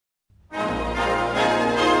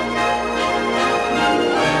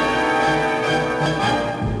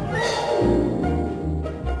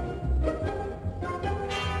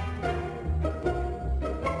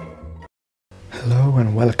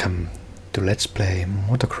to Let's Play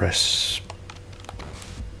Motocross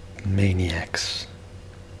Maniacs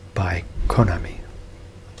by Konami.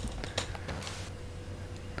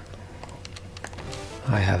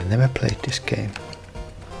 I have never played this game.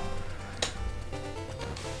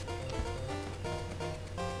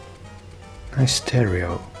 Nice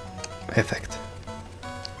stereo effect.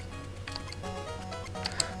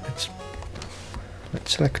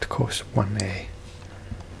 Let's select course 1A.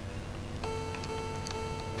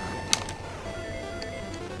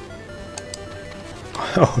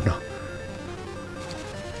 Oh no.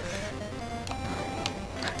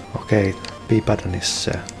 Okay, B button is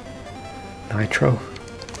nitro.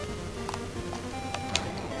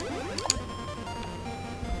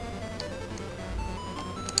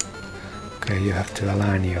 Okay, you have to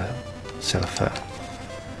align yourself,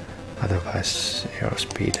 otherwise your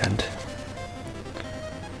speed and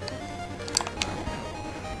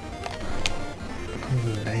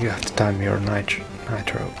you have to time your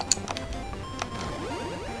nitro.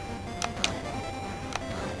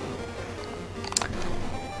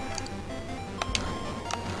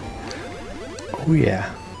 Oh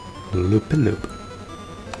yeah, loop-a-loop.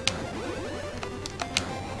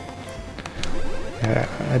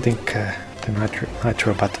 I think the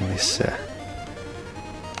nitro button is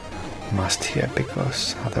must here,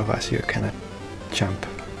 because otherwise you cannot jump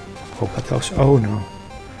over those. Oh no!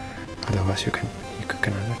 Otherwise you cannot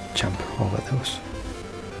jump over those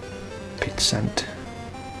pits and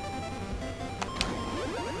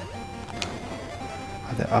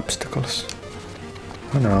other obstacles.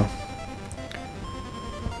 Oh no!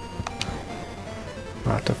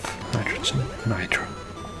 Out of nitrogen, nitro.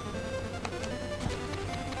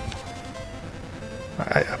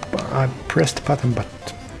 I pressed the button, but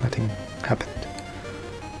nothing happened.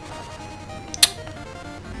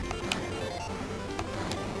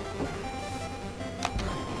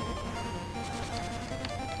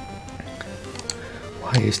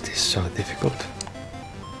 Why is this so difficult?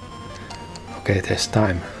 Okay, there's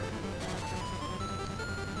time.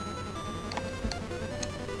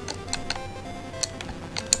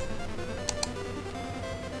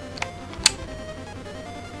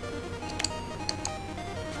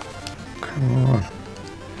 Come on.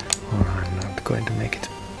 Oh, I'm not going to make it.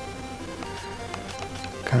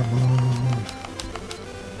 Come on.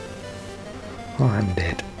 Oh, I'm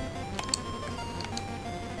dead.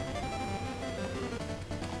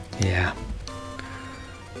 Yeah.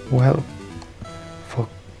 Well, for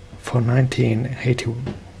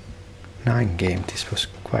 1989 game, this was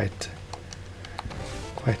quite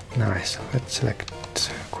nice. Let's select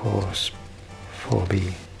course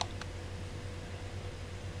 4B.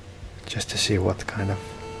 Just to see what kind of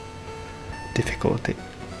difficulty.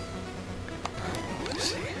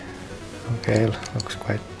 Let's see. Okay, looks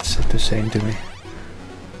quite the same to me.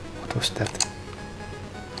 What was that?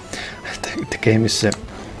 The game is no,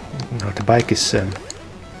 the bike is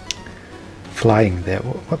flying there.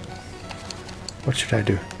 What should I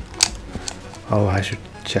do? Oh, I should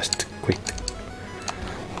just quick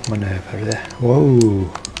maneuver there.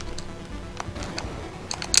 Whoa!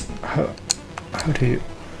 How do you?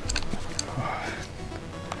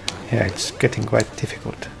 Yeah, it's getting quite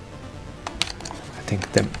difficult. I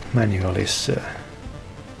think the manual is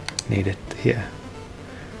needed here.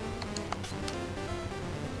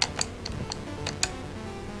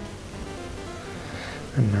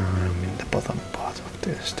 And now I'm in the bottom part of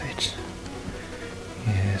the stage.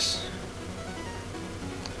 Yes.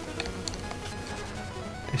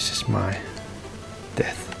 This is my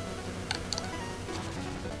death.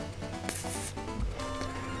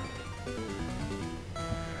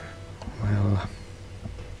 Well,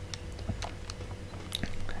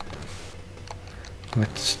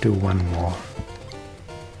 let's do one more.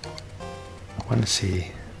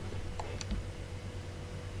 1C.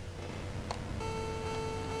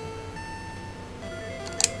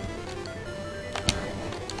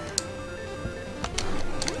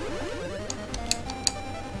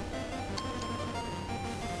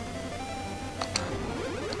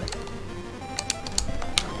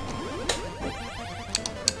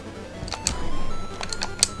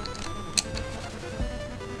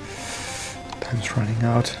 Time's running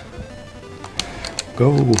out.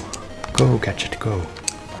 Go! Go, Gadget, go!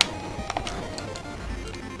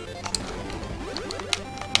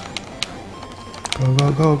 Go,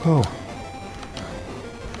 go, go, go!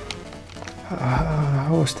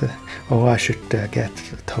 How was the... Oh, I should get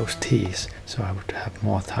those T's, so I would have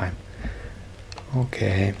more time.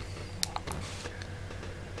 Okay.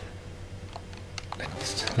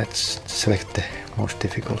 Let's select the most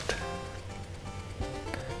difficult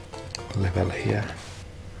level here.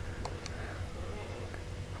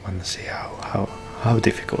 wanna see how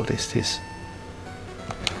difficult is this.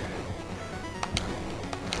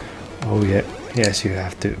 Oh yeah, yes, you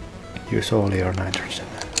have to use all your nitrogen.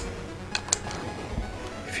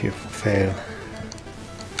 If you fail,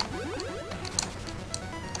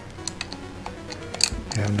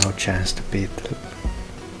 you have no chance to beat the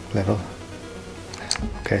level.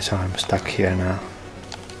 Okay, so I'm stuck here now.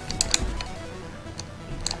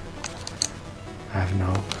 I have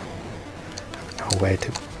no way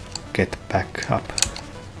to get back up.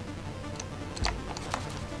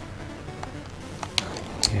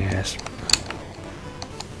 Yes,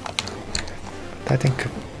 but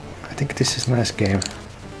I think this is a nice game.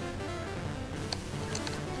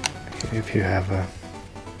 If you have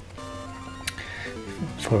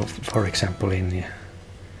for example in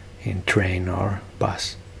train or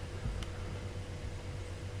bus,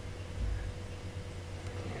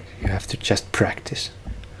 you have to just practice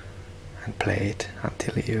and play it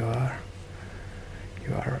until you are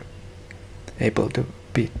able to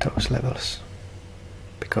beat those levels,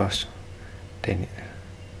 because they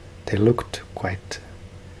looked quite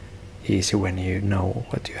easy when you know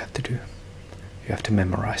what you have to do. You have to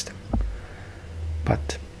memorize them.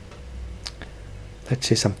 But let's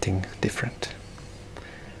see something different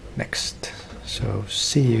next. So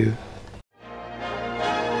see you